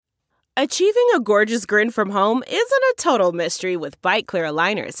Achieving a gorgeous grin from home isn't a total mystery with Bite Clear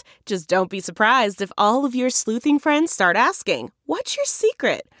aligners. Just don't be surprised if all of your sleuthing friends start asking, "What's your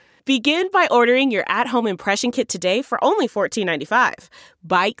secret?" Begin by ordering your at-home impression kit today for only $14.95.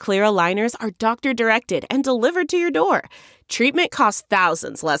 Bite Clear aligners are doctor-directed and delivered to your door. Treatment costs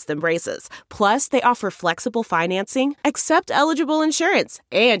thousands less than braces. Plus, they offer flexible financing, accept eligible insurance,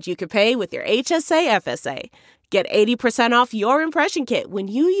 and you can pay with your HSA FSA. Get 80% off your impression kit when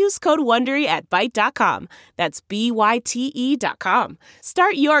you use code WONDERY at Byte.com. That's BYTE.com.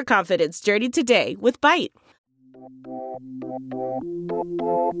 Start your confidence journey today with Byte.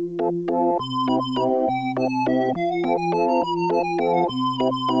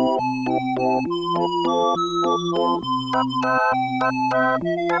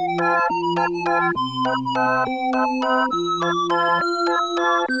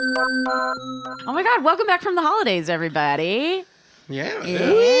 Oh my God, welcome back from the holidays, everybody. Yeah.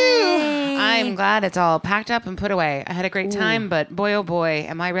 I'm glad it's all packed up and put away. I had a great time, but boy, oh boy,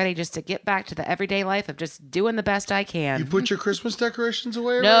 am I ready just to get back to the everyday life of just doing the best I can. You put your Christmas decorations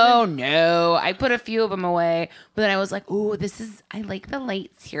away already? No. I put a few of them away, but then I was like, ooh, I like the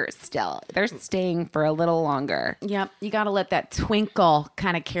lights here still. They're staying for a little longer. Yep, you got to let that twinkle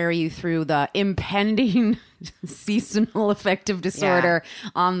kind of carry you through the impending seasonal affective disorder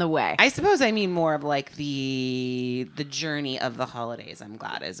on the way. I suppose I mean more of like the journey of the holidays. I'm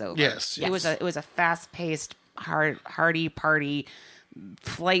glad is over. Yes. It was a fast-paced, hearty party.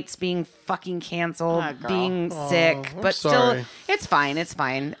 Flights being fucking canceled, being sick, but sorry. still, it's fine. It's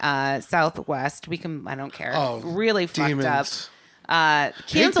fine. Southwest, I don't care. Really demons. fucked up.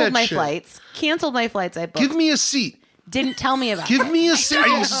 Canceled my shit. flights. Canceled my flights. I booked. Give me a seat. Didn't tell me about. Give me a seat.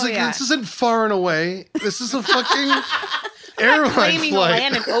 Yeah. This isn't far and away. This is a fucking airline claiming flight.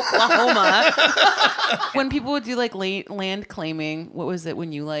 land in Oklahoma. When people would do like land claiming, what was it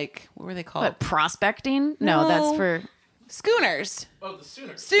when you what were they called? What, prospecting? No, that's for schooners. Oh, the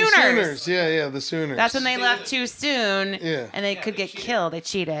Sooners. The Sooners. Yeah, the Sooners. That's when they left too soon, Yeah. and they could get killed. They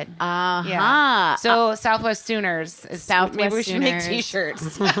cheated. Uh-huh. So Southwest Sooners. Maybe we should make Sooners.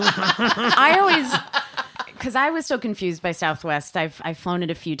 T-shirts. I always, because I was so confused by Southwest. I've flown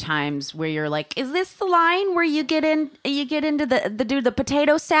it a few times where you're like, is this the line where you get into the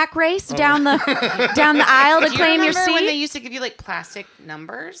potato sack race down the aisle to Do you claim your remember when they seat? used to give you like plastic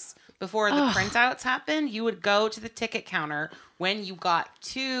numbers before the printouts happened? You would go to the ticket counter when you got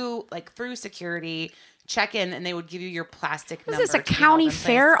through security, check in, and they would give you your plastic number. Is this a county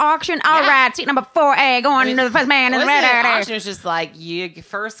fair auction? All right, seat number 4A, going into the first man in the red area. Auction was just like you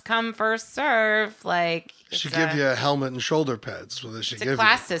first come, first serve. Like Should give you a helmet and shoulder pads. What they should it's give a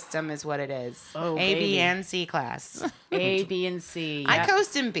class system, is what it is. Oh, A, baby. B, and C class. A, B, and C. I Yep.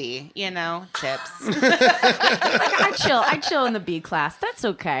 coast in B. Tips. I chill in the B class. That's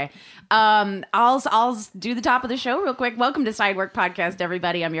okay. I'll do the top of the show real quick. Welcome to Sidework Podcast,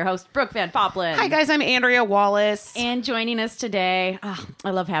 everybody. I'm your host, Brooke Van Poplin. Hi guys, I'm Andrea Wallace. And joining us today, I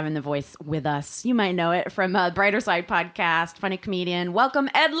love having the voice with us. You might know it from Brighter Side Podcast, funny comedian. Welcome,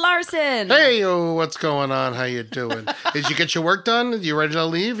 Ed Larson. Hey, what's going on? How you doing? Did you get your work done? You ready to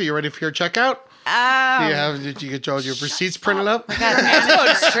leave? Are you ready for your checkout? Did you get all your receipts printed up? God, I'm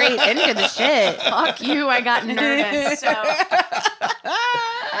going straight into the shit. Fuck you, I got nervous. So.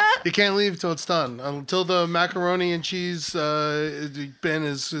 You can't leave till it's done. Until the macaroni and cheese bin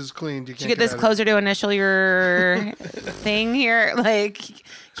is cleaned. You can't Did you get this closer to initial your thing here?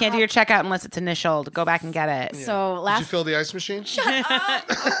 Can't do your checkout unless it's initialed. Go back and get it. Yeah. So Did you fill the ice machine? They have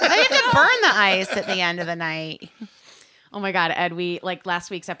to burn the ice at the end of the night. Oh my God, Ed, last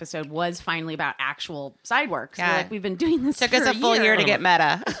week's episode was finally about actual side work. So Yeah. we've been doing this Took for us a full year to get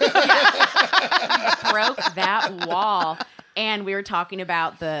meta. Broke that wall. And we were talking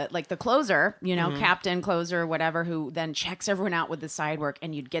about the closer, captain, closer, whatever, who then checks everyone out with the side work,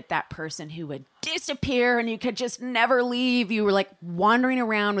 and you'd get that person who would disappear and you could just never leave. You were wandering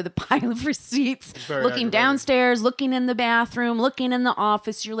around with a pile of receipts, looking aggravating. downstairs, looking in the bathroom, looking in the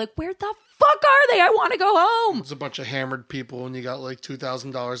office. You're like, where the fuck are they? I want to go home. It's a bunch of hammered people, and you got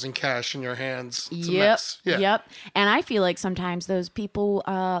 $2,000 in cash in your hands. It's a Yep. mess. Yeah. Yep. And I feel like sometimes those people,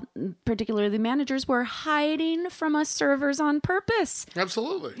 particularly the managers, were hiding from us servers on purpose.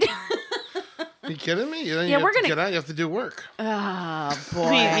 Absolutely. Are you kidding me? You Yeah, have we're to gonna- get out. You have to do work. Oh, You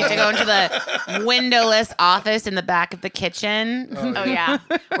boy. need to go into the windowless office in the back of the kitchen. Oh, yeah.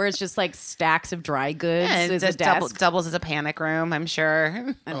 Where it's just stacks of dry goods Yeah, it as a just desk. doubles as a panic room, I'm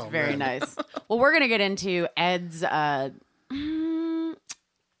sure. That's Oh, very man. nice. Well, we're going to get into Ed's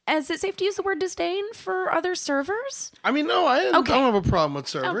is it safe to use the word disdain for other servers? I mean, no, I don't have a problem with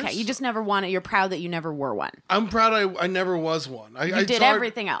servers. Okay, you just never wanted. You're proud that you never were one. I'm proud I never was one. You did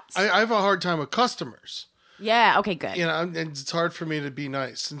everything else. I have a hard time with customers. Yeah, okay, good. You know, and it's hard for me to be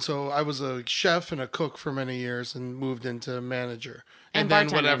nice. And so I was a chef and a cook for many years and moved into manager. And then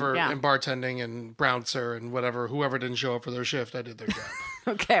whatever, and bartending and bouncer and whatever, whoever didn't show up for their shift, I did their job.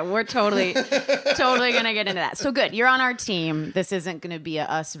 Okay, we're totally going to get into that. So good, you're on our team. This isn't going to be a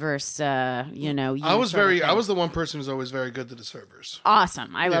us versus, you. I was the one person who's always very good to the servers.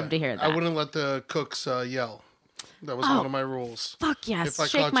 Awesome. I love to hear that. I wouldn't let the cooks yell. That was one of my rules. Fuck yes.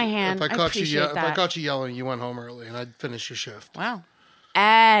 Shake my hand. If I caught you yelling, you went home early and I'd finish your shift. Wow.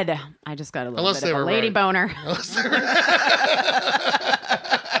 Ed, I just got a little bit of a lady boner.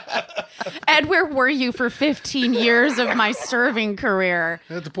 Ed, where were you for 15 years of my serving career?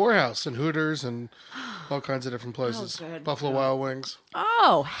 At the Poorhouse and Hooters and all kinds of different places. Buffalo Wild Wings.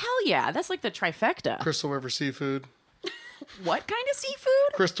 Oh, hell yeah. That's like the trifecta. Crystal River Seafood. What kind of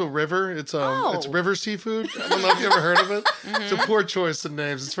seafood? Crystal River. It's river seafood. I don't know if you ever heard of it. Mm-hmm. It's a poor choice of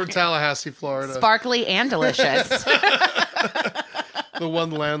names. It's from Tallahassee, Florida. Sparkly and delicious. The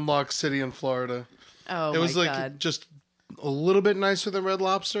one landlocked city in Florida. Oh, it was just a little bit nicer than Red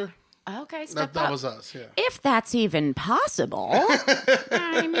Lobster. Okay, step up. That was us, yeah. If that's even possible.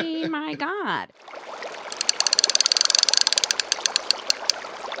 I mean, my God.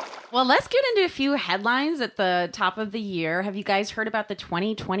 Well, let's get into a few headlines at the top of the year. Have you guys heard about the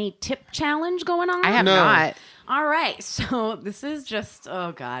 2020 tip challenge going on? I have not. All right. So this is just,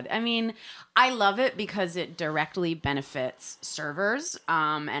 oh God. I mean, I love it because it directly benefits servers,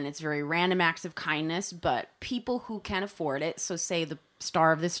 and it's very random acts of kindness, but people who can afford it. So say the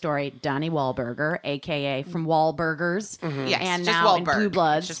star of this story, Donnie Wahlberger, a.k.a. from Wahlburgers. Mm-hmm. Yes, and just now Wahlberg. in Blue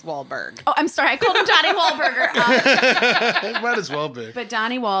Bloods. Just Wahlberg. Oh, I'm sorry. I called him Donnie Wahlberger. It might as well be. But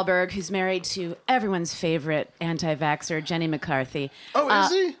Donnie Wahlberg, who's married to everyone's favorite anti-vaxxer, Jenny McCarthy. Oh,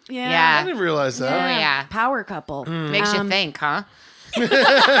 is he? Yeah. I didn't realize that. Oh, yeah. Power couple. Makes you think, huh?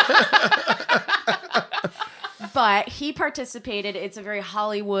 But he participated. It's a very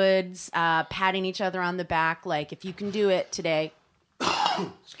Hollywood's patting each other on the back. Like, if you can do it today,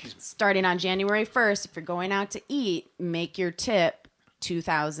 starting on January 1st, if you're going out to eat, make your tip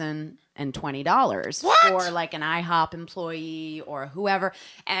 $2,020 for like an IHOP employee or whoever.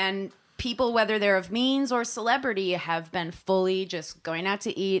 And people, whether they're of means or celebrity, have been fully just going out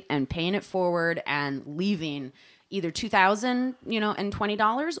to eat and paying it forward and leaving either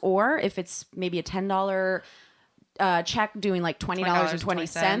 $2,020, or if it's maybe a $10 check, doing like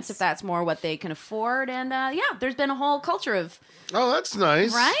 $20.20 if that's more what they can afford. And there's been a whole culture of that's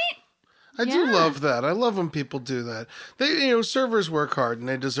nice, right? I do love that. I love when people do that. They, servers work hard and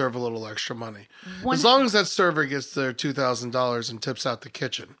they deserve a little extra money. As long as that server gets their $2,000 and tips out the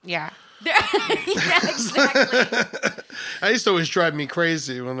kitchen. Yeah. Yeah, exactly. I used to always drive me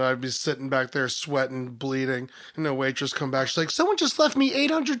crazy when I'd be sitting back there sweating, bleeding, and the waitress come back. She's like, "Someone just left me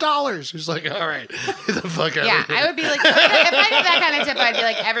 $800." She's like, "All right, get the fuck out of here." I would be like, if I did that kind of tip, I'd be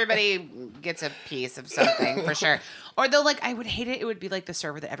like, everybody gets a piece of something for sure. Or though, like, I would hate it. It would be like the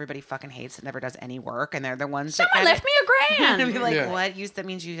server that everybody fucking hates that never does any work, and they're the ones that left me $1,000. I'd be like, what? That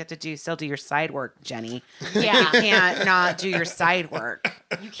means you have to still do your side work, Jenny. Yeah, you can't not do your side work.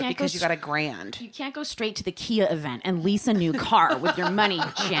 You can't because you got $1,000. You can't go straight to the Kia event and lease a new car with your money,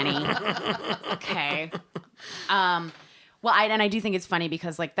 Jenny. Okay. Well, I do think it's funny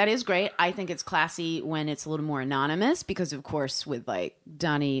because, like, that is great. I think it's classy when it's a little more anonymous because, of course, with, like,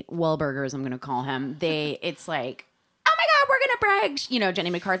 Donnie Wahlberger, as I'm going to call him, it's like, oh my God, we're going to brag. Jenny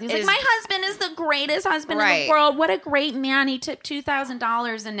McCarthy's like, my husband is the greatest husband in the world. What a great man. He tipped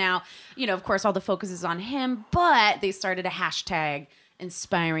 $2,000. And now, of course, all the focus is on him. But they started a hashtag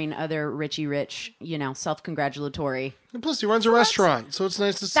inspiring other Richie Rich, self-congratulatory. And plus, he runs a restaurant, so it's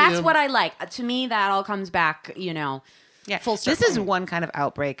nice to see him. That's what I like. To me, that all comes back, Yeah, full circle. This is one kind of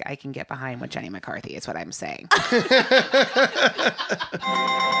outbreak I can get behind with Jenny McCarthy, is what I'm saying.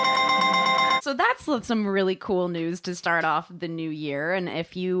 So that's some really cool news to start off the new year. And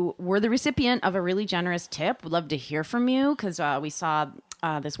if you were the recipient of a really generous tip, we'd love to hear from you because we saw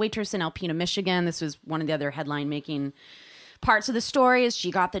this waitress in Alpena, Michigan. This was one of the other headline-making parts of the story is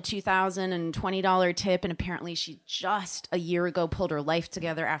she got the $2,020 tip, and apparently she just a year ago pulled her life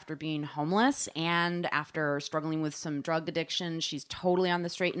together after being homeless and after struggling with some drug addiction. She's totally on the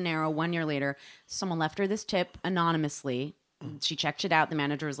straight and narrow. 1 year later, someone left her this tip anonymously. She checked it out. The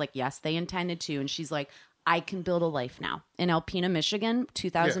manager was like, yes, they intended to. And she's like, I can build a life now. In Alpena, Michigan,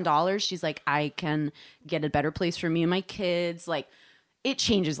 $2,000. She's like, I can get a better place for me and my kids. Like, it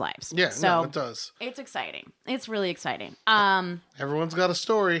changes lives. Yeah, so no, it does. It's exciting. It's really exciting. Everyone's got a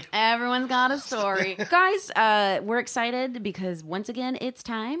story. Everyone's got a story. Guys, we're excited because once again, it's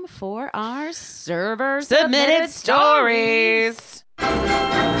time for our server submitted stories.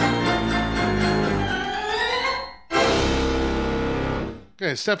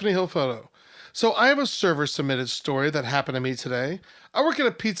 Okay, Stephanie Hill photo. So I have a server submitted story that happened to me today. I work at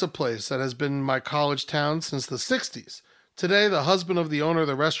a pizza place that has been my college town since the 60s. Today, the husband of the owner of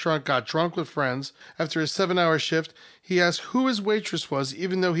the restaurant got drunk with friends. After his 7-hour shift, he asked who his waitress was,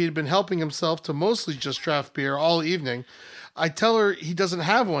 even though he had been helping himself to mostly just draft beer all evening. I tell her he doesn't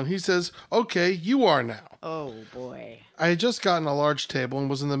have one. He says, okay, you are now. Oh, boy. I had just gotten a large table and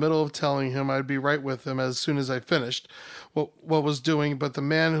was in the middle of telling him I'd be right with him as soon as I finished what was doing, but the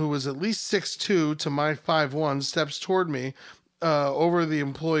man, who was at least 6'2" to my 5'1", steps toward me over the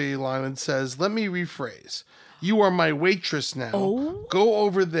employee line and says, let me rephrase. You are my waitress now. Oh? Go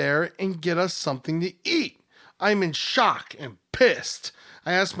over there and get us something to eat. I'm in shock and pissed.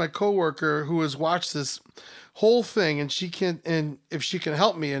 I asked my coworker, who has watched this whole thing, and if she can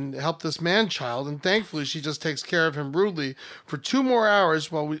help me and help this man-child, and thankfully she just takes care of him rudely for 2 more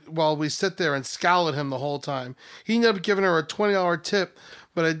hours while we sit there and scowl at him the whole time. He ended up giving her a $20 tip,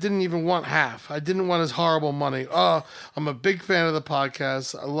 but I didn't even want half. I didn't want his horrible money. I'm a big fan of the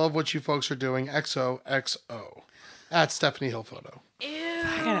podcast. I love what you folks are doing. XOXO. That's Stephanie Hill photo. Ew.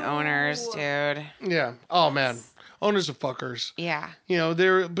 Fucking owners, dude. Yeah. Oh, man. Owners are fuckers. Yeah. You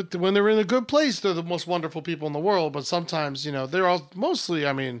know, but when they're in a good place, they're the most wonderful people in the world. But sometimes, you know, they're all mostly,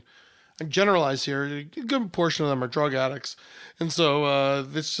 I mean, I generalize here, a good portion of them are drug addicts. And so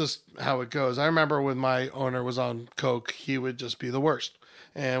that's just how it goes. I remember when my owner was on coke, he would just be the worst.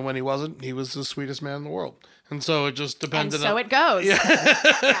 And when he wasn't, he was the sweetest man in the world. And so it just depended on... And so it goes. Yeah.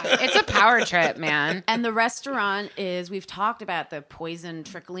 It's a power trip, man. And the restaurant we've talked about the poison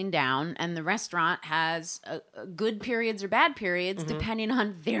trickling down, and the restaurant has good periods or bad periods depending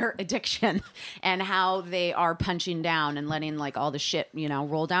on their addiction and how they are punching down and letting like all the shit, you know,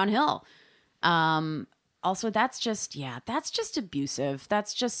 roll downhill. Also, that's just abusive.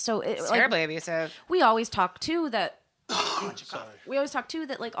 That's just so... It's terribly abusive. We always talk, too, that... We always talk too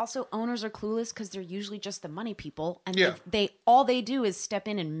that like also owners are clueless because they're usually just the money people, and they all they do is step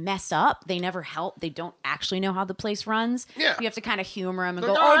in and mess up. They never help. They don't actually know how the place runs. Yeah, you have to kind of humor them and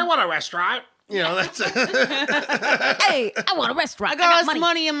go, I want a restaurant. You know, that's hey, I want a restaurant. I got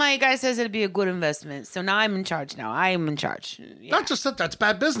money, and my guy says it'd be a good investment. So now I'm in charge. I'm in charge. Yeah. Not just that's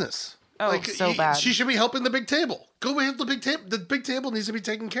bad business. Oh, like, so bad. She should be helping the big table. Go help the big table. The big table needs to be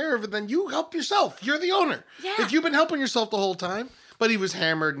taken care of, and then you help yourself. You're the owner. Yeah. If you've been helping yourself the whole time, but he was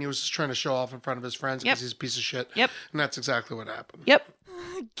hammered and he was just trying to show off in front of his friends because he's a piece of shit. Yep. And that's exactly what happened. Yep.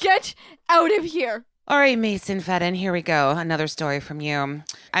 Get out of here. All right, Mason Fedden, here we go. Another story from you.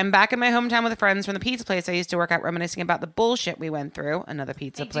 I'm back in my hometown with friends from the pizza place I used to work at, reminiscing about the bullshit we went through. Another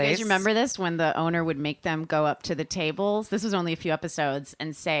pizza place. Do you guys remember this when the owner would make them go up to the tables? This was only a few episodes,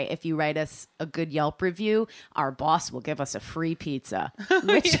 and say, if you write us a good Yelp review, our boss will give us a free pizza,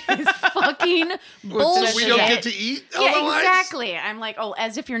 which is fucking bullshit. We don't get to eat? Yeah, exactly. I'm like,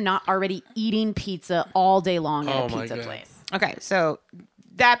 as if you're not already eating pizza all day long at a pizza place. Okay, so...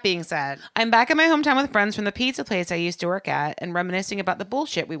 That being said, I'm back in my hometown with friends from the pizza place I used to work at and reminiscing about the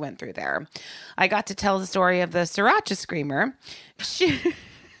bullshit we went through there. I got to tell the story of the sriracha screamer.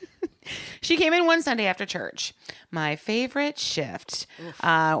 She came in one Sunday after church. My favorite shift.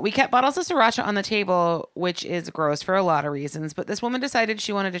 We kept bottles of sriracha on the table, which is gross for a lot of reasons, but this woman decided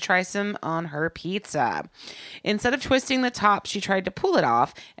she wanted to try some on her pizza. Instead of twisting the top, she tried to pull it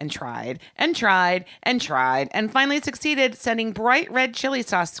off and tried and tried and tried and finally succeeded, sending bright red chili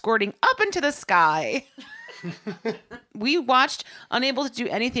sauce squirting up into the sky. We watched, unable to do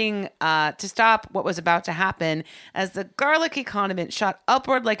anything to stop what was about to happen, as the garlicky condiment shot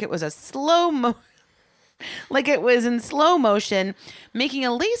upward like it was in slow motion, making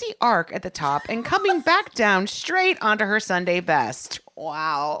a lazy arc at the top and coming back down straight onto her Sunday best.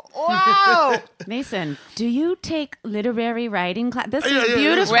 Wow. Mason, do you take literary writing class? This is It's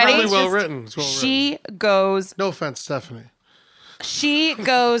beautiful. really well written. She goes... No offense, Stephanie. She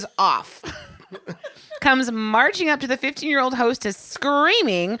goes off. Comes marching up to the 15-year-old hostess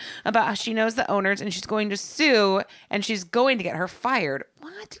screaming about how she knows the owners and she's going to sue and she's going to get her fired.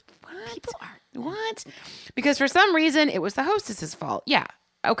 What? Because for some reason it was the hostess's fault. Yeah.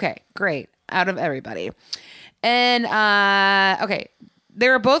 Okay, great. Out of everybody. And, okay. They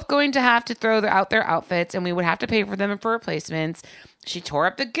were both going to have to throw out their outfits, and we would have to pay for them for replacements. She tore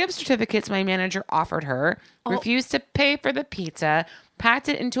up the gift certificates my manager offered her, refused to pay for the pizza, packed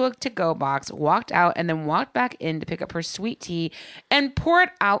it into a to-go box, walked out, and then walked back in to pick up her sweet tea and pour it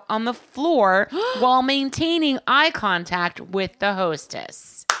out on the floor while maintaining eye contact with the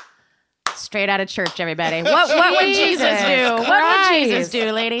hostess. Straight out of church, everybody. What would Jesus do? What would Jesus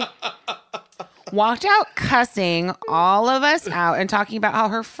do, lady? Walked out cussing all of us out and talking about how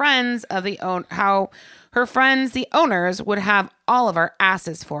her friends, the owners, would have all of our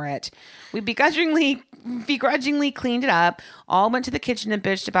asses for it. We begrudgingly cleaned it up, all went to the kitchen and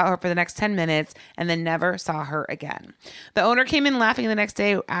bitched about her for the next 10 minutes, and then never saw her again. The owner came in laughing the next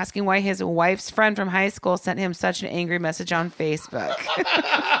day, asking why his wife's friend from high school sent him such an angry message on Facebook.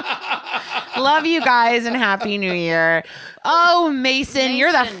 Love you guys and Happy New Year. Oh, Mason,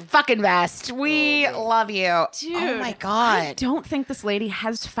 you're the fucking best. We love you. Dude, oh my God. I don't think this lady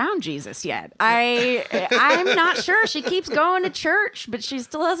has found Jesus yet. I'm not sure. She keeps going to church, but she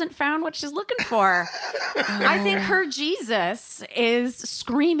still hasn't found what she's looking for. I think her Jesus is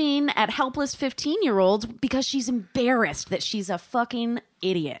screaming at helpless 15-year-olds because she's embarrassed that she's a fucking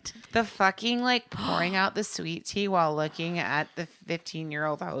idiot. The fucking pouring out the sweet tea while looking at the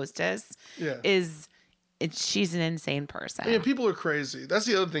 15-year-old hostess she's an insane person. Yeah, people are crazy. That's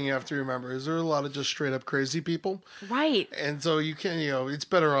the other thing you have to remember is there are a lot of just straight up crazy people. Right. And so you can't, it's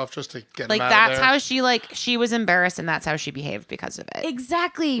better off just to get them out that's of there. how she was embarrassed and that's how she behaved because of it.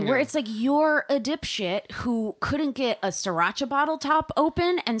 Exactly. Yeah. Where it's you're a dipshit who couldn't get a sriracha bottle top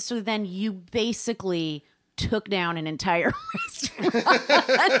open. And so then you basically took down an entire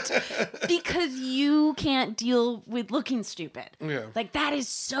restaurant because you can't deal with looking stupid. Yeah. That is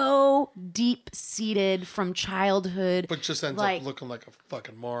so deep-seated from childhood. But just ends up looking like a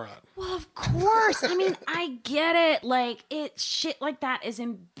fucking moron. Well, of course. I mean, I get it. Shit like that is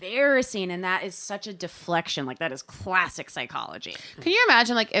embarrassing, and that is such a deflection. That is classic psychology. Can you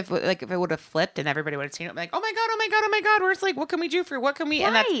imagine if it would have flipped and everybody would have seen it, oh my God, oh my God, oh my God, where it's what can we do for you? What can we?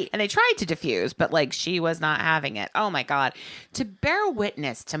 Right. And they tried to diffuse, but she was not having it. Oh my God. To bear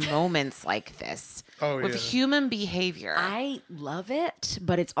witness to moments like this with human behavior. I love it,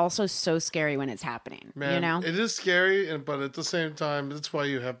 but it's also so scary when it's happening. Man, it is scary, but at the same time, that's why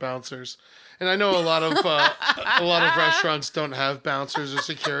you have bouncers. And I know a lot of restaurants don't have bouncers or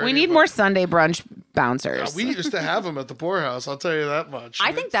security. We need more Sunday brunch bouncers. We used to have them at the poorhouse. I'll tell you that much.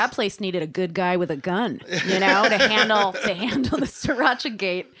 I think that place needed a good guy with a gun, to handle the sriracha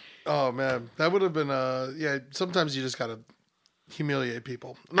gate. Oh man, that would have been sometimes you just gotta humiliate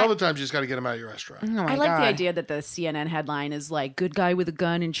people, and other times you just gotta get them out of your restaurant. Oh I like the idea that the CNN headline is good guy with a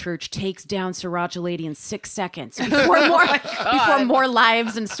gun in church takes down sriracha lady in 6 seconds before more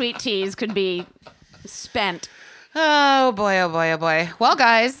lives and sweet teas could be spent. Oh boy, oh boy, oh boy. Well,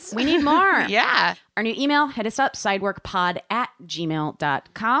 guys, we need more. Yeah. Our new email, hit us up,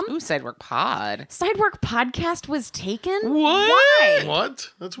 sideworkpod@gmail.com. Ooh, Sidework Pod. Sidework Podcast was taken? What? Why? What?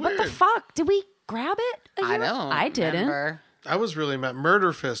 That's weird. What the fuck? Did we grab it? I didn't. Remember. I was really mad.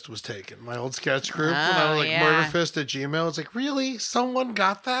 Murder Fist was taken. My old sketch group. When I was murderfist@gmail. It's really? Someone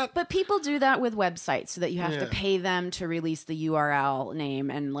got that? But people do that with websites so that you have to pay them to release the URL name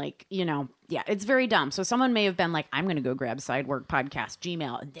and it's very dumb. So someone may have been I'm going to go grab Sidework Podcast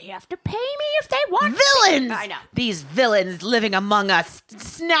Gmail and they have to pay me if they want. Villains! I know. These villains living among us,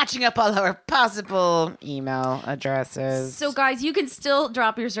 snatching up all our possible email addresses. So guys, you can still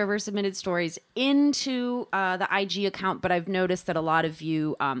drop your server submitted stories into the IG account, but I've noticed that a lot of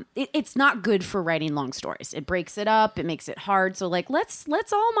you, it's not good for writing long stories. It breaks it up. It makes it hard. So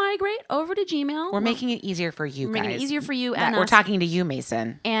let's all migrate over to Gmail. We're making it easier for you guys. We're making it easier for you and we're talking to you,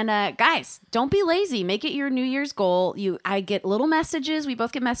 Mason. And guys, don't be lazy. Make it your New Year's goal. I get little messages. We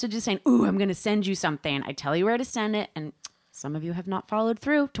both get messages saying, ooh, I'm going to send you something. I tell you where to send it. And some of you have not followed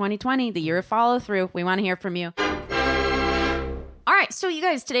through. 2020, the year of follow through. We want to hear from you. All right. So you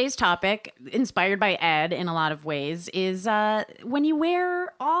guys, today's topic, inspired by Ed in a lot of ways, is when you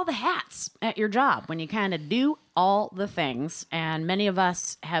wear all the hats at your job, when you kind of do all the things. And many of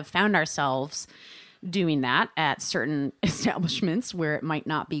us have found ourselves doing that at certain establishments where it might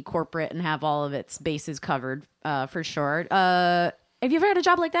not be corporate and have all of its bases covered, for sure. Have you ever had a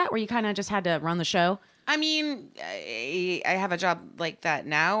job like that where you kind of just had to run the show? I mean, I have a job like that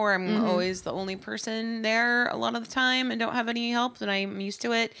now where I'm always the only person there a lot of the time and don't have any help, and I'm used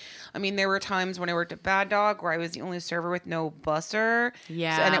to it. I mean, there were times when I worked at Bad Dog where I was the only server with no busser.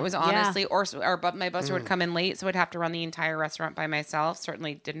 Yeah. And it was honestly, or my busser would come in late, so I'd have to run the entire restaurant by myself.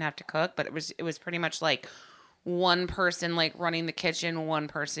 Certainly didn't have to cook, but it was pretty much one person like running the kitchen, one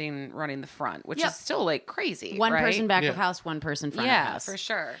person running the front, which is still like crazy. One right? person back of house, one person front of house. Yeah, for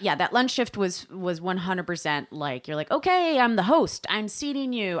sure. Yeah, that lunch shift was 100% like, you're like, okay, I'm the host. I'm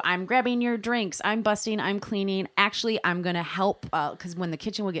seating you. I'm grabbing your drinks. I'm busting. I'm cleaning. Actually, I'm going to help because when the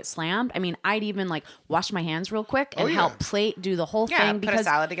kitchen would get slammed, I mean, I'd even like wash my hands real quick and help plate, do the whole thing. Put a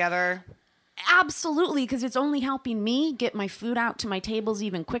salad together. Absolutely, because it's only helping me get my food out to my tables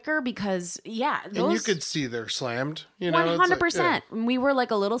even quicker because, and you could see they're slammed. 100%. We were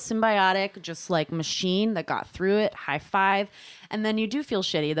like a little symbiotic, just like machine that got through it, high five. And then you do feel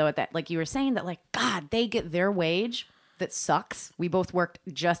shitty, though, at that, like you were saying, that like, God, they get their wage that sucks. We both worked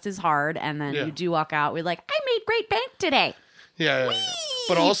just as hard, and then you do walk out, we're like, I made great bank today. Yeah.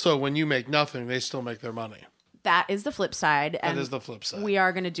 But also, when you make nothing, they still make their money. That is the flip side. That is the flip side. We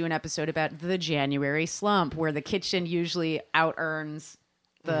are going to do an episode about the January slump, where the kitchen usually out-earns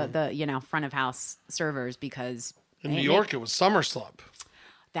the front of house servers because in New York, it was summer slump.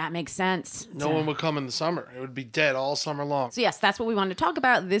 That makes sense. No one would come in the summer. It would be dead all summer long. So yes, that's what we wanted to talk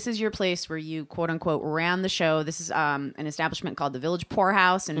about. This is your place where you quote unquote ran the show. This is an establishment called the Village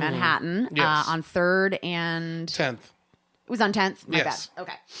Poorhouse in Manhattan on 3rd and 10th. It was on 10th? My bad.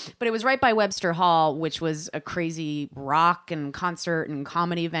 Okay. But it was right by Webster Hall, which was a crazy rock and concert and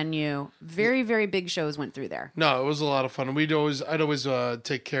comedy venue. Very, very big shows went through there. No, it was a lot of fun. I'd always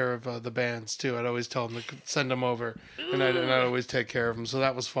take care of the bands, too. I'd always tell them to send them over, and I'd always take care of them. So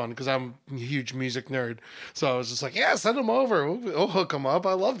that was fun, because I'm a huge music nerd. So I was just like, yeah, send them over. We'll hook them up.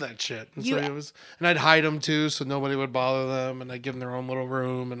 I love that shit. And and I'd hide them, too, so nobody would bother them, and I'd give them their own little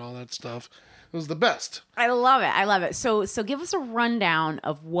room and all that stuff. It was the best. I love it. So give us a rundown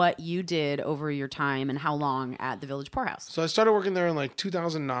of what you did over your time and how long at the Village Poorhouse. So I started working there in like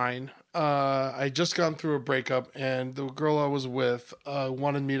 2009. I just gone through a breakup, and the girl I was with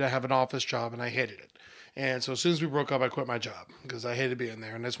wanted me to have an office job, and I hated it. And so as soon as we broke up, I quit my job because I hated being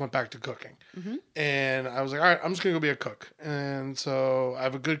there, and I just went back to cooking. Mm-hmm. And I was like, all right, I'm just going to go be a cook. And so I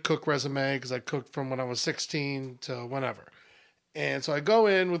have a good cook resume because I cooked from when I was 16 to whenever. And so I go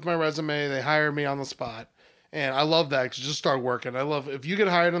in with my resume. They hire me on the spot. And I love that, 'cause just start working. I love, if you get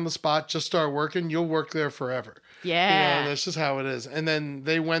hired on the spot, just start working. You'll work there forever. Yeah. That's just how it is. And then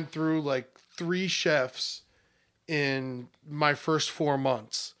they went through like 3 chefs in my first 4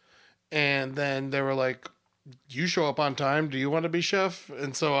 months. And then they were like, you show up on time. Do you want to be chef?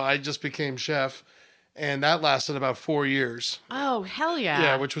 And so I just became chef. And that lasted about 4 years. Oh, hell yeah.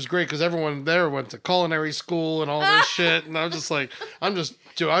 Yeah, which was great because everyone there went to culinary school and all this shit. And I was just like, I just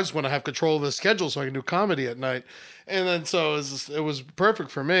want to have control of the schedule so I can do comedy at night. And then so it was perfect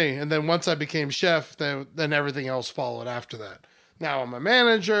for me. And then once I became chef, then everything else followed after that. Now I'm a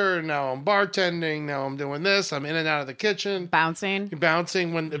manager. Now I'm bartending. Now I'm doing this. I'm in and out of the kitchen. Bouncing. If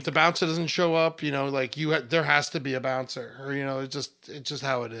the bouncer doesn't show up, like there has to be a bouncer, or it's just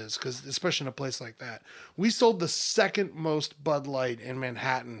how it is. Because especially in a place like that, we sold the second most Bud Light in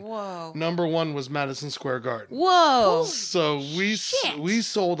Manhattan. Whoa. Number 1 was Madison Square Garden. Whoa. So we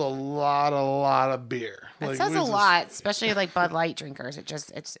sold a lot of beer. That says a lot, especially like Bud Light drinkers. It's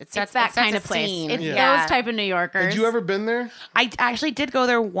that kind of place. Scene. It's those type of New Yorkers. Had you ever been there? I actually did go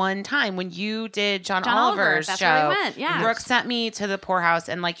there one time when you did John Oliver's that's show. where we went, yeah. Brooke sent me to the Poorhouse,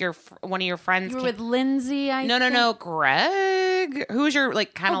 and like one of your friends. You were with Lindsay, No, Greg. Who's your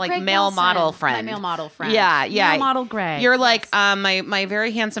kind of like Greg male Wilson. model friend? My male model friend. Yeah. Male model Greg. You're like, my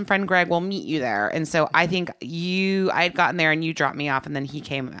very handsome friend Greg will meet you there, and so I think I had gotten there and you dropped me off, and then he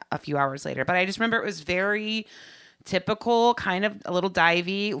came a few hours later. But I just remember it was very typical, kind of a little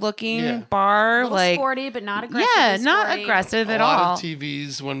divey looking bar, like sporty but not aggressive. Yeah, not aggressive at all. A lot of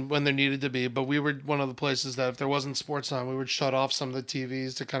TVs when there needed to be, but we were one of the places that if there wasn't sports on, we would shut off some of the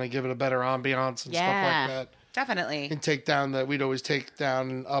TVs to kind of give it a better ambiance and stuff like that. Definitely. And we'd always take down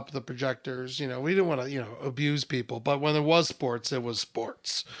and up the projectors. We didn't want to, abuse people, but when there was sports, it was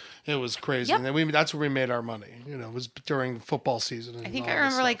sports. It was crazy. Yep. And then that's where we made our money. It was during football season. And I think I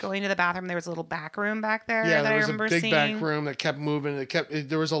remember like going to the bathroom. There was a little back room back there. Yeah, that there was I remember a big seeing. back room that kept moving.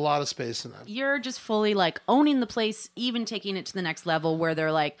 There was a lot of space in that. You're just fully like owning the place, even taking it to the next level where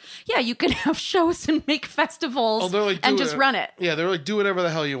they're like, yeah, you can have shows and make festivals and just run it. Yeah, they're like, do whatever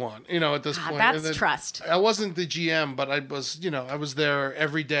the hell you want. At this point. That's trust. I wasn't the GM, but I was there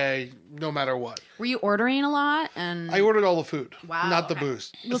every day, no matter what. Were you ordering a lot? And I ordered all the food. Wow. Not the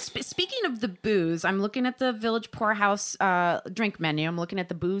booze. Well, speaking of the booze, I'm looking at the Village Poorhouse drink menu. I'm looking at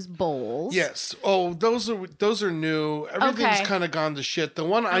the booze bowls. Yes. Oh, those are new. Everything's kind of gone to shit. The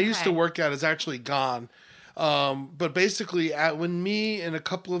one I used to work at is actually gone. But basically, when me and a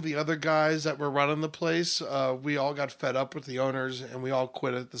couple of the other guys that were running the place, we all got fed up with the owners and we all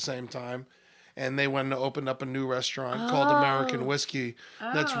quit at the same time. and they went and opened up a new restaurant called American Whiskey.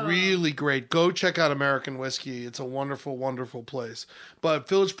 That's really great. Go check out American Whiskey. It's a wonderful, wonderful place. But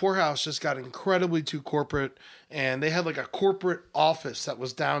Village Poorhouse just got incredibly too corporate, and they had like a corporate office that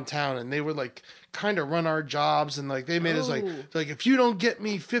was downtown, and they would like kind of run our jobs, and like they made us like if you don't get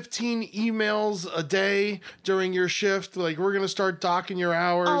me 15 emails a day during your shift, like we're gonna start docking your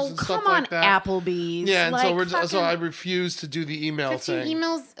hours and stuff like that. Applebee's. Yeah, and like, so I refused to do the email 15 thing.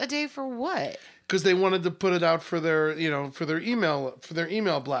 emails a day for what? Because they wanted to put it out for their email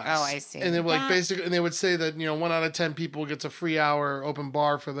blasts. Oh, I see. And they were like basically, and they would say that 1 out of 10 people gets a free hour open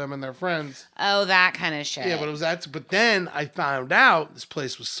bar for them and their friends. Oh, that kind of shit. Yeah, but it was that. But then I found out this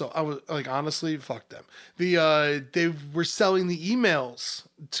place was I was like, honestly, fuck them. They were selling the emails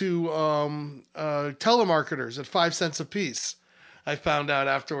to telemarketers at 5 cents a piece. I found out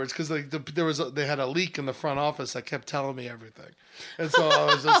afterwards because like they had a leak in the front office that kept telling me everything, and so I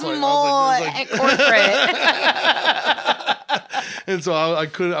was just like, corporate. And so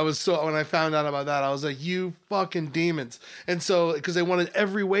when I found out about that, I was like, you fucking demons. And so, because they wanted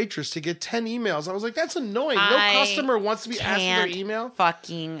every waitress to get 10 emails. I was like, that's annoying. No customer wants to be asked for their email.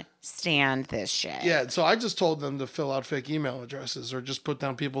 Fucking stand this shit. Yeah, so I just told them to fill out fake email addresses or just put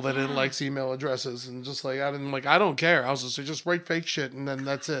down people that didn't like email addresses, and just like, I don't care. I was just like, just write fake shit, and then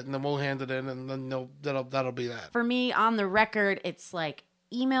that's it. And then we'll hand it in, and then that'll be that. For me, on the record, it's like,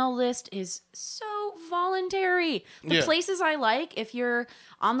 email list is so voluntary. The places I like, if you're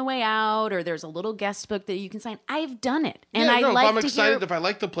on the way out or there's a little guest book that you can sign, I've done it. And if I'm excited, if I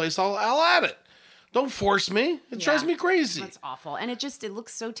like the place, I'll add it. Don't force me. It drives me crazy. That's awful. And it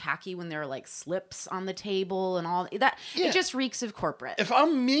looks so tacky when there are like slips on the table and all that. Yeah. It just reeks of corporate. If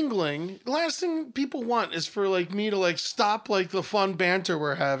I'm mingling, the last thing people want is for like me to like stop like the fun banter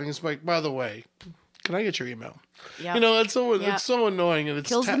we're having. It's like, by the way, can I get your email? Yep. It's so annoying, and it's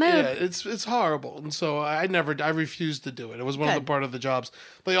kills the mood. Yeah, it's horrible, and so I refused to do it. It was one of the part of the jobs.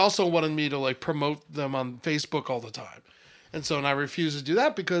 They also wanted me to like promote them on Facebook all the time, and so I refused to do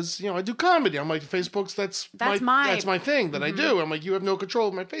that because I do comedy. I'm like, Facebook's that's my thing that I do. I'm like, you have no control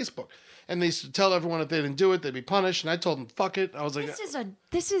of my Facebook. And they used to tell everyone if they didn't do it, they'd be punished. And I told them, fuck it. I was like,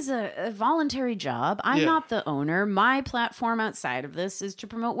 this is a voluntary job. I'm not the owner. My platform outside of this is to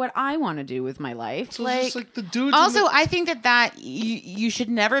promote what I want to do with my life. So it's just like the dudes. Also, I think that you should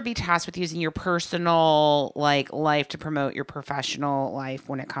never be tasked with using your personal life to promote your professional life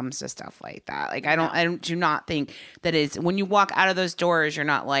when it comes to stuff like that. Like I do not think that is when you walk out of those doors, you're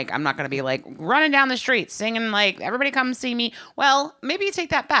not like, I'm not going to be like running down the street singing like everybody come see me. Well, maybe you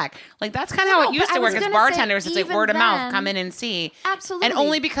take that back. Like that's kind of how it used to work as bartenders. It's like word of mouth, come in and see. Absolutely. And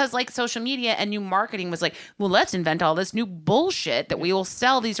only because like social media and new marketing was like, well, let's invent all this new bullshit that we will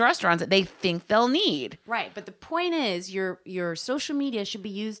sell these restaurants that they think they'll need. Right. But the point is your social media should be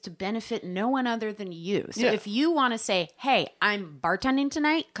used to benefit no one other than you. So if you want to say, hey, I'm bartending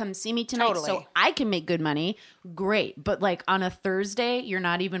tonight, come see me tonight so I can make good money, great. But like on a Thursday, you're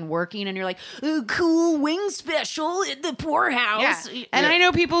not even working and you're like, oh, cool wing special at the Poorhouse. Yeah. And I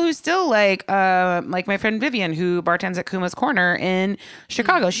know people who still like my friend Vivian who bartends at Kuma's Corner in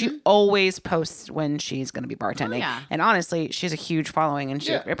Chicago. She always posts when she's going to be bartending. Oh, yeah. And honestly, she's a huge following and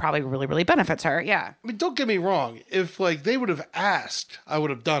it probably really, really benefits her. Yeah. I mean, don't get me wrong. If like they would have asked, I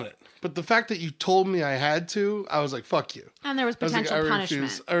would have done it. But the fact that you told me I had to, I was like, fuck you. And there was potential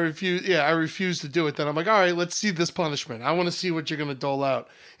punishment. I refused to do it. Then I'm like, all right, let's see this punishment. I want to see what you're going to dole out.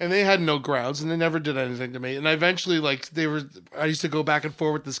 And they had no grounds, and they never did anything to me. And I eventually, I used to go back and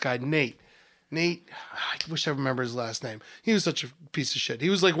forth with this guy, Nate, I wish I remember his last name. He was such a piece of shit. He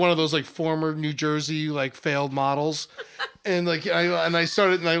was like one of those like former New Jersey like failed models. And like I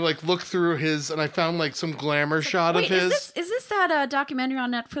started and I like looked through his and I found like some glamour shot of his. Is this that documentary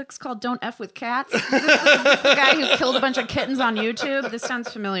on Netflix called Don't F with Cats? Is this the guy who killed a bunch of kittens on YouTube? This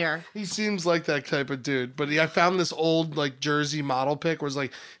sounds familiar. He seems like that type of dude. But I found this old like Jersey model pic where it's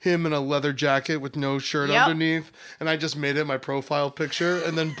like him in a leather jacket with no shirt underneath. And I just made it my profile picture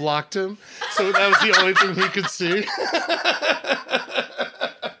and then blocked him. So that was the only thing he could see.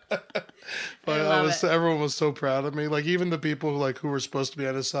 But everyone was so proud of me. Like even the people who were supposed to be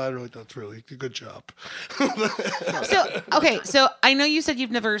on his side were like, "That's really a good job." So I know you said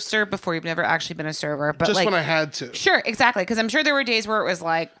you've never served before. You've never actually been a server, but just when I had to. Sure, exactly. Because I'm sure there were days where it was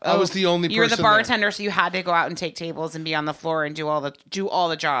like, I was the only person. You're the bartender, there. So you had to go out and take tables and be on the floor and do all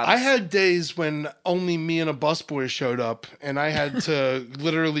the jobs. I had days when only me and a busboy showed up, and I had to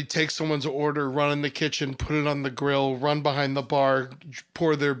literally take someone's order, run in the kitchen, put it on the grill, run behind the bar,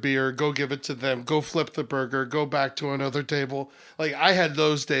 pour their beer, go give it to them, go flip the burger, go back to another table. Like I had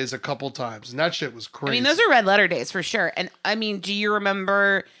those days a couple times, and that shit was crazy. I mean, those are red letter days for sure. And I mean, do you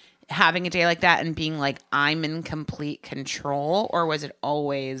remember having a day like that and being like, I'm in complete control, or was it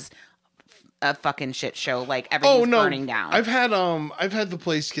always a fucking shit show, like everything's burning down? I've had the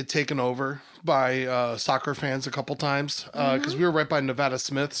place get taken over by soccer fans a couple times because we were right by Nevada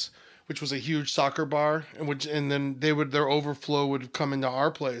Smith's, which was a huge soccer bar, and then their overflow would come into our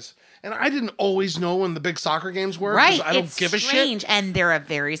place. And I didn't always know when the big soccer games were. Right. I don't give a shit. And they're a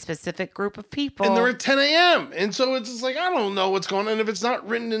very specific group of people. And they're at 10 a.m. And so it's just like, I don't know what's going on. And if it's not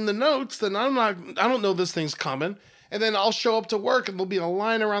written in the notes, then I don't know this thing's coming. And then I'll show up to work and there'll be a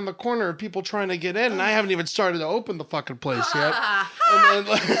line around the corner of people trying to get in. And I haven't even started to open the fucking place yet. And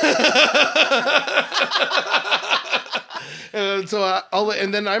then, and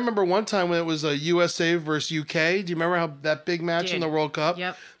then I remember one time when it was a USA versus UK. Do you remember how that big match in the World Cup?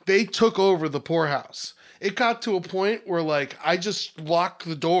 Yep. They took over the poorhouse. It got to a point where, like, I just locked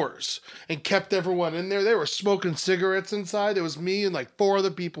the doors and kept everyone in there. They were smoking cigarettes inside. It was me and, like, 4 other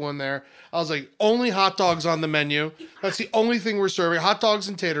people in there. I was like, only hot dogs on the menu. That's the only thing we're serving. Hot dogs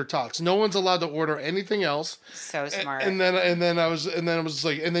and tater tots. No one's allowed to order anything else. So smart. And then it was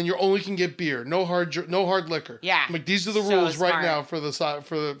like, and then you only can get beer. No hard liquor. Yeah. I'm like, these are the rules right now for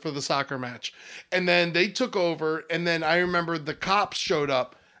the soccer match. And then they took over. And then I remember the cops showed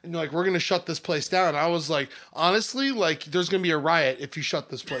up. And like, we're going to shut this place down. I was like, honestly, like, there's going to be a riot if you shut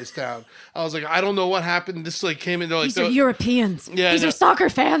this place down. I was like, I don't know what happened. This like came into like... These are Europeans. Yeah, These are soccer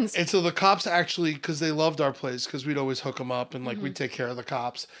fans. And so the cops actually, because they loved our place, because we'd always hook them up and like we'd take care of the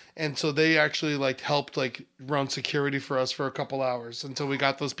cops. And so they actually like helped like run security for us for a couple hours until we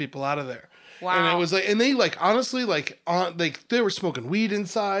got those people out of there. Wow. And it was like, and they like, honestly, like, they were smoking weed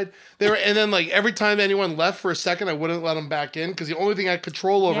inside. And then like every time anyone left for a second, I wouldn't let them back in because the only thing I had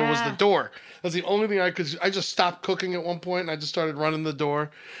control over was the door. That's the only thing I just stopped cooking at one point and I just started running the door.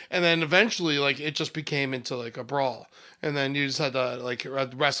 And then eventually, like, it just became into like a brawl. And then you just had to like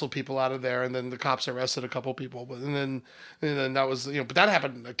wrestle people out of there. And then the cops arrested a couple people. And then that was, but that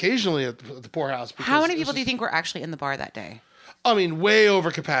happened occasionally at the poorhouse. How many people do you think were actually in the bar that day? I mean, way over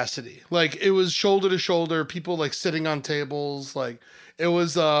capacity. Like, it was shoulder to shoulder, people, like, sitting on tables. Like, it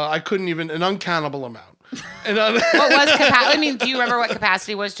was, I couldn't even, an uncountable amount. And what was capacity? I mean, do you remember what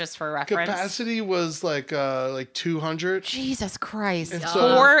capacity was, just for reference? Capacity was, like 200. Jesus Christ. And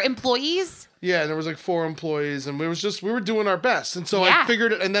so, 4 employees? Yeah, and there was, like, 4 employees, and we were doing our best. And so I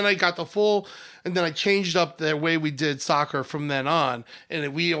figured it, and then I got and then I changed up the way we did soccer from then on.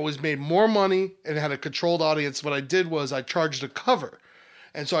 And we always made more money and had a controlled audience. What I did was I charged a cover.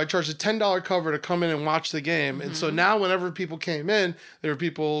 And so I charged a $10 cover to come in and watch the game. Mm-hmm. And so now whenever people came in, there were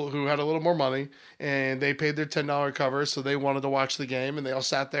people who had a little more money and they paid their $10 cover. So they wanted to watch the game and they all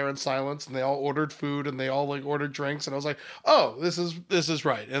sat there in silence and they all ordered food and they all like ordered drinks. And I was like, oh, this is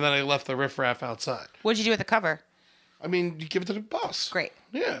right. And then I left the riffraff outside. What'd you do with the cover? I mean, you give it to the boss. Great.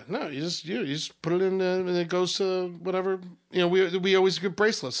 Yeah, no, you just put it in and it goes to whatever. We always get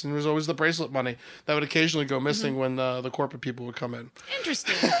bracelets, and there was always the bracelet money that would occasionally go missing when the corporate people would come in.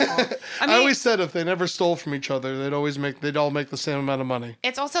 Interesting. I always said if they never stole from each other, they'd all make the same amount of money.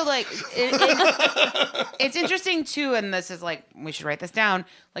 It's also like it's interesting too, and this is like, we should write this down,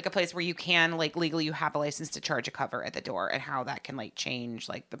 like a place where you can like legally you have a license to charge a cover at the door, and how that can like change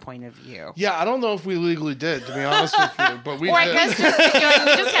like the point of view. Yeah, I don't know if we legally did, to be honest with you, but we did. I guess just,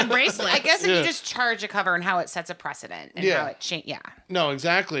 we just had bracelets. I guess if you just charge a cover and how it sets a precedent and how it change. Yeah. No,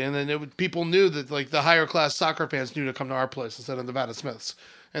 exactly. And then people knew that like the higher class soccer fans knew to come to our place instead of Nevada Smith's.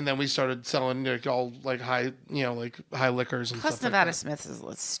 And then we started selling all like high, like high liquors and Plus stuff. Nevada like Smith's is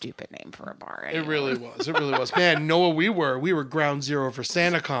a stupid name for a bar. Anyway. It really was. Man, know what we were ground zero for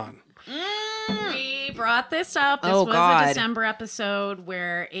SantaCon. We brought this up. This was a December episode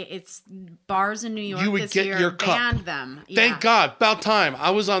where it's bars in New York you would this get year your cup. banned them. Thank God. About time.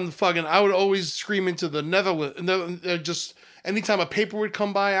 I was on I would always scream into the Netherlands. Just anytime a paper would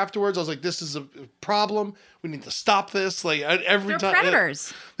come by afterwards, I was like, this is a problem. We need to stop this. Like every time. They're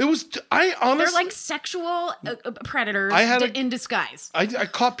predators. They're like sexual predators in disguise. I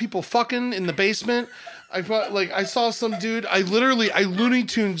caught people fucking in the basement. I saw some dude. I Looney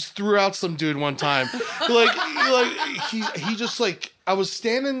Tunes threw out some dude one time. He just like, I was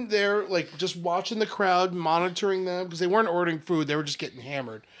standing there like just watching the crowd, monitoring them because they weren't ordering food. They were just getting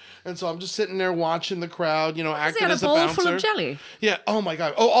hammered. And so I'm just sitting there watching the crowd, acting as a bouncer. They had a bowl full of jelly. Yeah. Oh my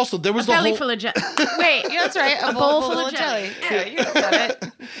God. Oh, also there was a belly full of jelly. Wait, that's right. A bowl full of jelly. Yeah, you got it.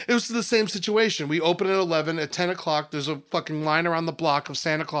 It was the same situation. We open at 11. At 10 o'clock, there's a fucking line around the block of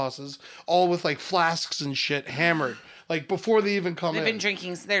Santa Clauses, all with like flasks and shit hammered. Like before they even come in. They've been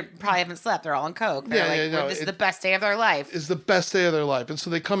drinking. They probably haven't slept. They're all on coke. This is the best day of their life. It's the best day of their life. And so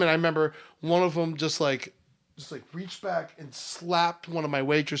they come in. I remember one of them just like just like reached back and slapped one of my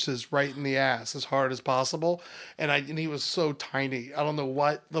waitresses right in the ass as hard as possible. And he was so tiny. I don't know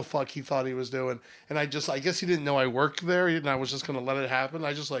what the fuck he thought he was doing. And I guess he didn't know I worked there and I was just going to let it happen.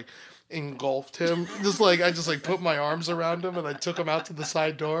 I just like engulfed him. I just put my arms around him and I took him out to the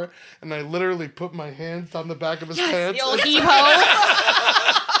side door and I literally put my hands on the back of his pants. The old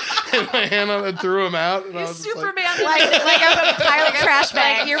heave-ho. And my hand on it, threw him out. And I was Superman, like a pile of trash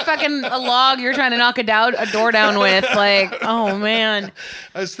bag. Like you're fucking a log you're trying to knock a door down with. Like, oh man.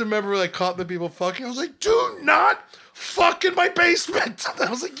 I just remember caught the people fucking. I was like, do not fuck in my basement. I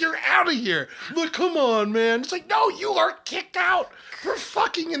was like, you're out of here. I'm like, come on, man. It's like, no, you are kicked out for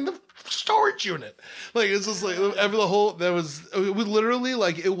fucking in the storage unit. It's just it was literally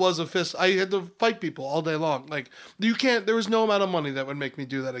it was a fist. I had to fight people all day long. There was no amount of money that would make me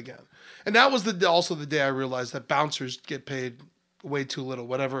do that again. And that was also the day I realized that bouncers get paid way too little,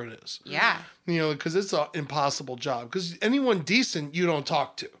 whatever it is. Yeah. Because it's an impossible job. Because anyone decent you don't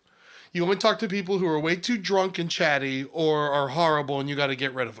talk to. You only talk to people who are way too drunk and chatty or are horrible and you got to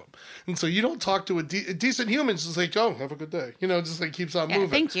get rid of them. And so you don't talk to a decent human. It's just like, oh, have a good day. Just keeps on moving.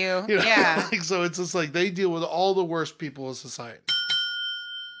 Thank you. Yeah. So it's just they deal with all the worst people in society.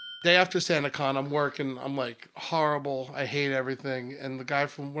 Day after SantaCon, I'm working. I'm horrible. I hate everything. And the guy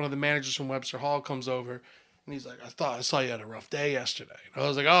one of the managers from Webster Hall comes over and he's like, I saw you had a rough day yesterday. And I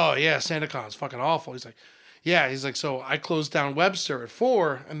was like, oh yeah, SantaCon's fucking awful. He's like, yeah, he's like, so I closed down Webster at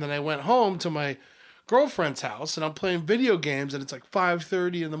 4, and then I went home to my girlfriend's house, and I'm playing video games, and it's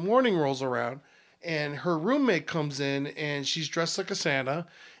 5:30 in the morning rolls around, and her roommate comes in, and she's dressed like a Santa,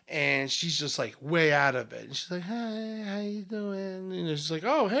 and she's just way out of it. And she's like, hi, how you doing? And she's like,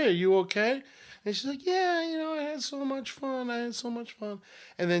 oh, hey, are you okay? And she's like, yeah, I had so much fun. And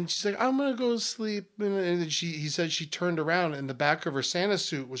then she's like, I'm going to go to sleep. And then he said she turned around, and the back of her Santa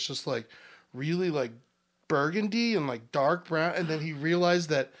suit was just really burgundy and dark brown, and then he realized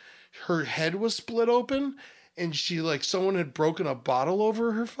that her head was split open and she someone had broken a bottle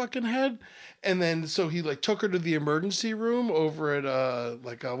over her fucking head, and then so he took her to the emergency room over at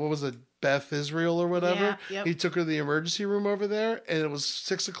what was it, Beth Israel or whatever. Yeah, yep. He took her to the emergency room over there, and it was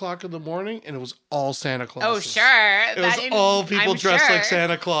 6:00 in the morning, and it was all Santa Claus. Oh sure, it was all people dressed like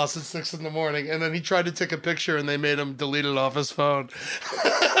Santa Claus at 6 in the morning, and then he tried to take a picture, and they made him delete it off his phone.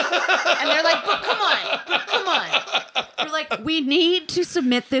 And they're like, but come on. You're like, we need to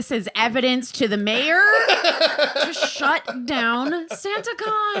submit this as evidence to the mayor to shut down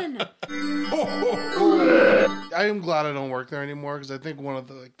SantaCon. I am glad I don't work there anymore, because I think one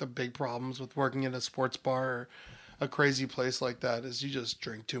of the big problems with working in a sports bar or a crazy place like that is you just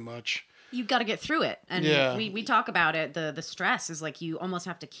drink too much. You got to get through it. And yeah. we talk about it. The stress is you almost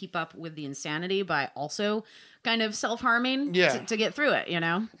have to keep up with the insanity by also kind of self-harming to get through it,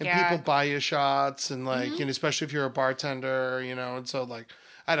 And people buy you shots and especially if you're a bartender, and so I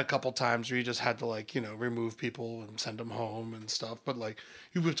had a couple times where you just had to remove people and send them home and stuff. But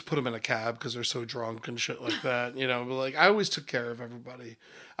you have to put them in a cab because they're so drunk and shit like that, But I always took care of everybody.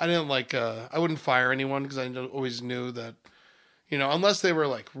 I didn't I wouldn't fire anyone because I always knew that, unless they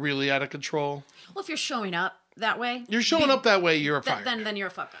were really out of control. Well, if you're showing up that way, up that way, you're fired. Then you're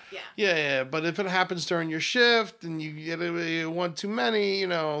a fuck up. Yeah. Yeah. But if it happens during your shift and you get one too many,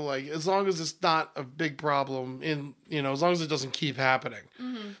 as long as it's not a big problem, as long as it doesn't keep happening,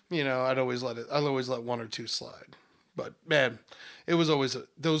 I'd always let one or two slide. But man, it was always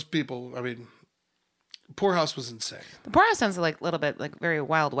those people. I mean, Poorhouse was insane. The Poorhouse sounds a little bit very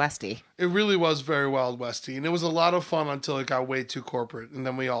Wild Westy. It really was very Wild Westy, and it was a lot of fun until it got way too corporate, and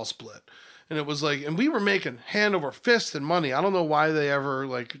then we all split. And it was and we were making hand over fist and money. I don't know why they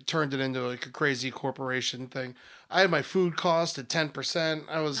ever turned it into a crazy corporation thing. I had my food cost at 10%.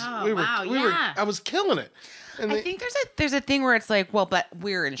 I was killing it. And I think there's a thing where it's well, but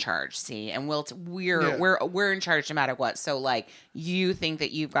we're in charge, see, and we're in charge no matter what. So you think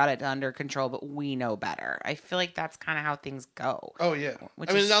that you've got it under control, but we know better. I feel that's kind of how things go. Oh yeah.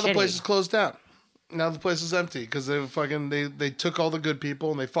 Now the place is closed down. Now the place is empty because they took all the good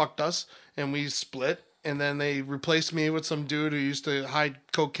people and they fucked us and we split, and then they replaced me with some dude who used to hide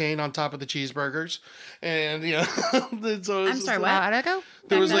cocaine on top of the cheeseburgers, and so I'm sorry, what? How'd I go?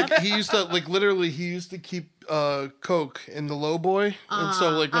 There was he used to literally he used to keep coke in the low boy, and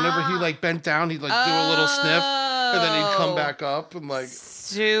so whenever he bent down, he'd do a little sniff, and then he'd come back up and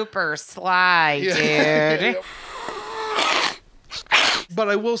super sly, dude. But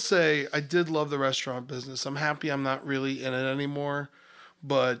I will say, I did love the restaurant business. I'm happy I'm not really in it anymore.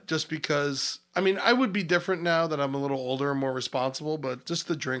 But just because, I would be different now that I'm a little older and more responsible. But just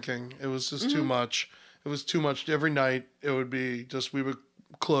the drinking, it was just too much. It was too much. Every night, it would be we would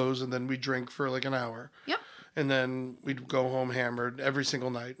close and then we'd drink for an hour. Yep. and then we'd go home hammered every single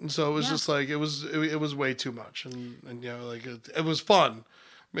night. And so it was just like it was way too much, and like it was fun,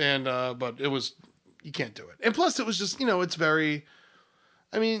 and but it was, you can't do it. And plus, it was just it's very.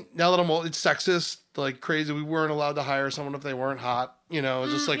 I mean, now that I'm old, it's sexist, like crazy. We weren't allowed to hire someone if they weren't hot.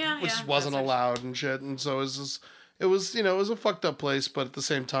 It's just like it just wasn't allowed and shit. And so it was just. It was, it was a fucked up place, but at the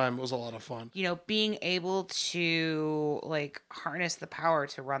same time, it was a lot of fun. Being able to like harness the power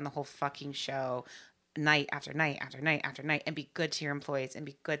to run the whole fucking show night after night after night after night and be good to your employees and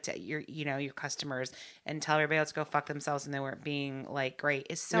be good to your customers and tell everybody else to go fuck themselves and they weren't being like great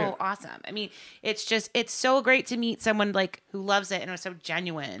is so awesome. I mean, it's so great to meet someone like who loves it and it was so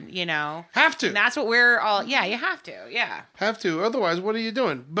genuine, Have to. And that's what we're all, you have to. Yeah. Have to. Otherwise, what are you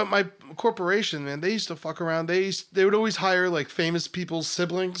doing? But my corporation, man, they used to fuck around. They would always hire like famous people's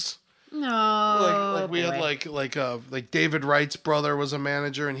siblings. No. Like we had like David Wright's brother was a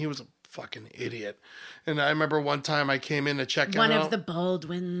manager and he was a fucking idiot. And I remember one time I came in to check out. One of the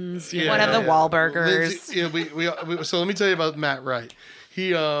Baldwins. One of the Wahlburgers. We so let me tell you about Matt Wright. He,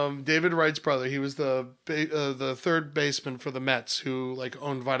 David Wright's brother, he was the third baseman for the Mets who like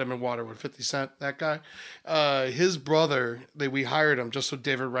owned Vitamin Water with 50 Cent, that guy. His brother, we hired him just so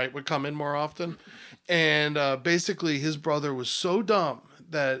David Wright would come in more often. And basically his brother was so dumb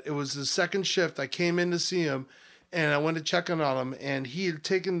that it was his second shift. I came in to see him. And I went to check on him, and he had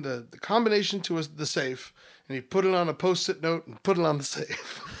taken the combination to the safe, and he put it on a Post-it note and put it on the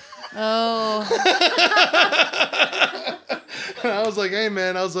safe. Oh. And I was like, hey,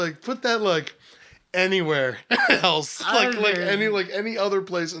 man, put that, like, anywhere else. Like any other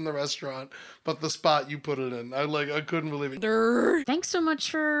place in the restaurant, but the spot you put it in. I couldn't believe it. Thanks so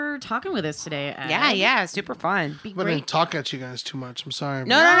much for talking with us today, Ed. Yeah, super fun. I've been talking at you guys too much. I'm sorry.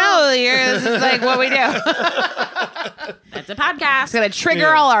 No. This is like what we do. It's a podcast. It's going to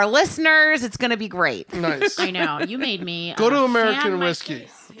trigger all our listeners. It's going to be great. Nice. I know. You made me go to American Whiskey.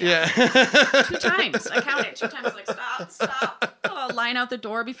 Yeah. 2 times. I counted 2 times. Like, stop. Oh, line out the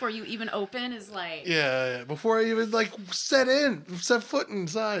door before you even open is like. Yeah. Before I even like set foot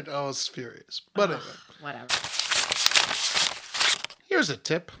inside. I was furious. But anyway. Whatever. Here's a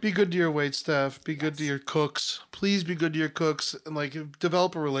tip. Be good to your waitstaff. Be good to your cooks. Please be good to your cooks and like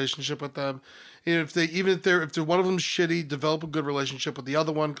develop a relationship with them. If they're one of them shitty, develop a good relationship with the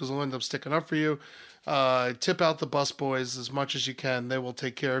other one because they'll end up sticking up for you. Tip out the busboys as much as you can. They will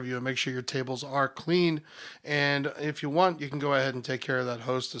take care of you and make sure your tables are clean. And if you want, you can go ahead and take care of that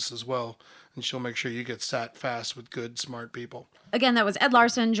hostess as well. And she'll make sure you get sat fast with good, smart people. Again, that was Ed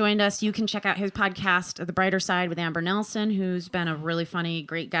Larson joined us. You can check out his podcast, The Brighter Side with Amber Nelson, who's been a really funny,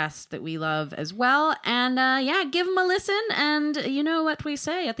 great guest that we love as well. And give him a listen. And you know what we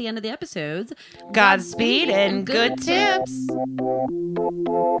say at the end of the episodes. Godspeed and good tips.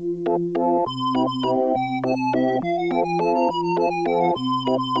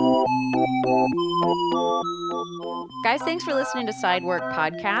 Guys, thanks for listening to Sidework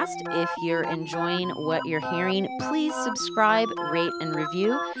Podcast. If you're enjoying what you're hearing, please subscribe, rate, and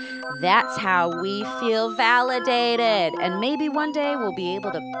review. That's how we feel validated. And maybe one day we'll be able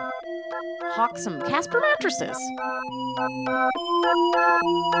to hawk some Casper mattresses.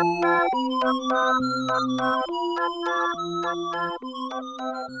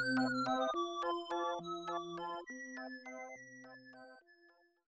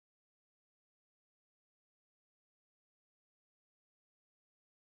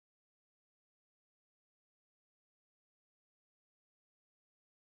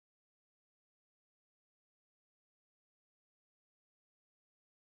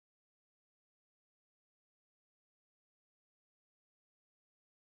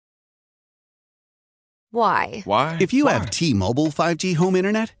 Why? If you have T-Mobile 5G home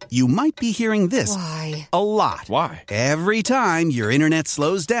internet, you might be hearing this Why? a lot. Why? Every time your internet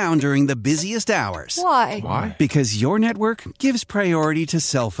slows down during the busiest hours. Why? Because your network gives priority to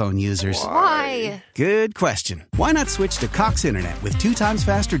cell phone users. Why? Good question. Why not switch to Cox Internet with 2 times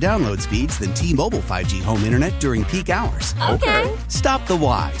faster download speeds than T-Mobile 5G home internet during peak hours? Okay. Stop the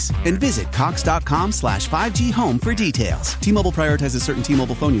whys and visit cox.com/5G home for details. T-Mobile prioritizes certain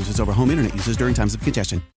T-Mobile phone users over home internet users during times of congestion.